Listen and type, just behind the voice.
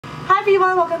Hi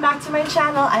everyone! Welcome back to my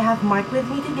channel. I have Mark with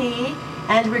me today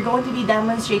and we're going to be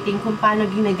demonstrating kung paano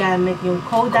ginagamit yung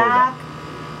Kodak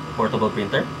portable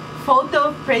printer?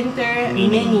 Photo Printer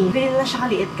Mini. Ganyan lang siya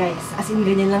kaliit guys. As in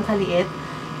ganyan lang kaliit.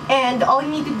 And all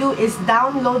you need to do is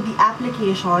download the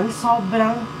application.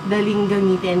 Sobrang daling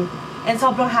gamitin. And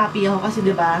sobrang happy ako kasi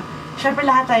diba, syempre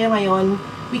lahat tayo ngayon,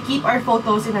 we keep our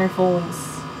photos in our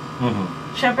phones.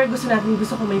 Syempre gusto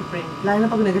ko may print. Lalo na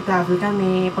pag nag-travel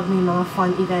kami, pag may mga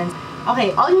fun events.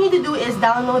 Okay, all you need to do is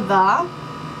download the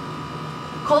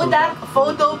Kodak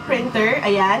Photo Printer.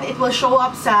 Ayan, it will show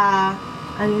up sa,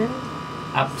 ano yun?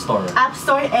 App Store. App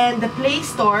Store and the Play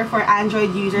Store for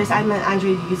Android users. I'm an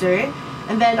Android user.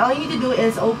 And then all you need to do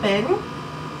is open.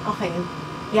 Okay.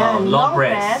 Yan, long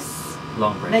press.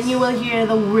 Long press. Then you will hear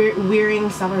the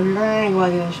whirring stuff.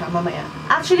 Ganyan siya mamaya.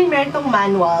 Actually, meron tong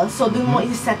manual. So, dun mo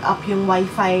i-set up yung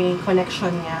Wi-Fi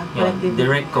connection niya.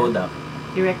 Direct Kodak.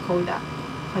 Direct Kodak.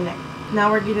 Connect. Now,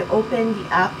 we're gonna open the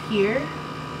app here.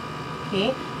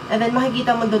 Okay. And then,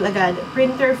 makikita mo dun agad,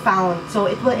 printer found. So,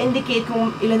 it will indicate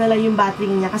kung ilan na lang yung battery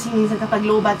niya. Kasi minsan kapag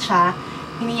low bat siya,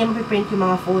 hindi niya mapiprint yung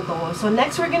mga photos. So,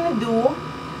 next we're gonna do,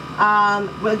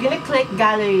 we're gonna click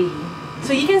gallery.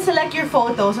 So, you can select your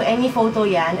photo. So, any photo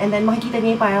yan. And then, makikita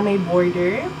niya parang may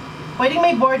border. Pwedeng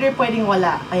may border, pwedeng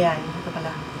wala. Ayan. Ito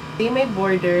pala. Pwedeng may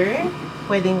border,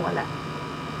 pwedeng wala.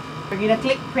 We're gonna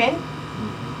click print.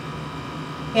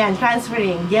 Ayan,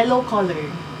 transferring. Yellow color.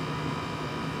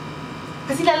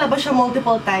 Kasi lalabas siya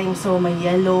multiple times. So, may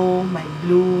yellow, may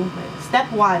blue. Step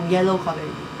 1, yellow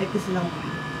color. Like this lang.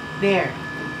 There.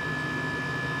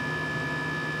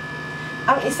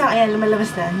 Ang isang, ayan,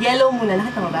 lumalabas na. Yellow muna.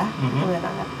 Nakita mo ba? Ito na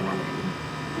lang. Yan.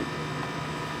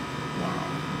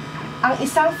 Ang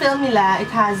isang film nila, it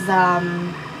has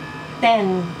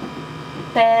 10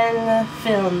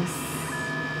 films.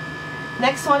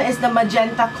 Next one is the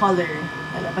magenta color.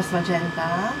 Lalabas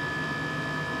magenta.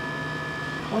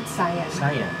 What's cyan?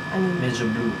 Cyan. Medyo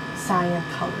blue. Cyan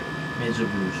color. Medyo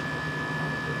blue siya.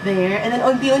 There. And then,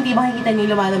 unti-unti makikita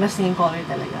niyo lumalabas na yung color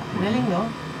talaga. Galing,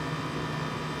 no?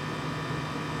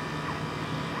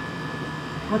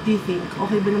 What do you think?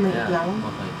 Okay ba naman lang?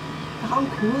 Okay. Ang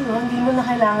cool, no? Hindi mo na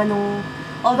kailangan nung...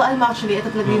 Although, actually,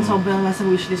 ito talaga yung sobrang nasa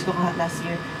wishlist ko last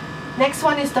year. Next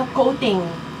one is the coating.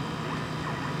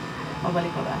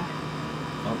 Pabalik ko ba?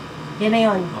 Oh. Yan na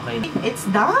yun. Okay. It's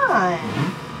done!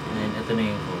 And ito na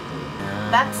yung photo.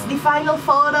 That's the final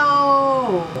photo!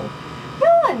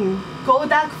 Yun!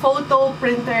 Kodak Photo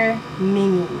Printer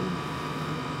Mini.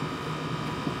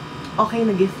 Okay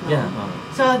na gift, no? Yeah.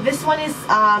 So, this one is,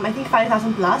 I think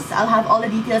 5,000 plus. I'll have all the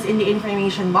details in the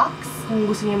information box. Kung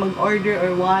gusto niyo mag-order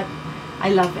or what. I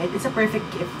love it. It's a perfect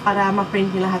gift para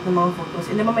ma-print niyo lahat ng mga photos.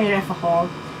 And naman may ref ako.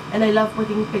 And I love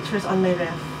putting pictures on my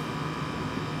ref.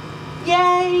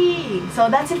 Yay! So,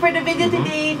 that's it for the video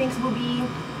today. Thanks, Booby.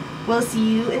 We'll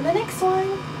see you in the next one.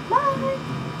 Bye!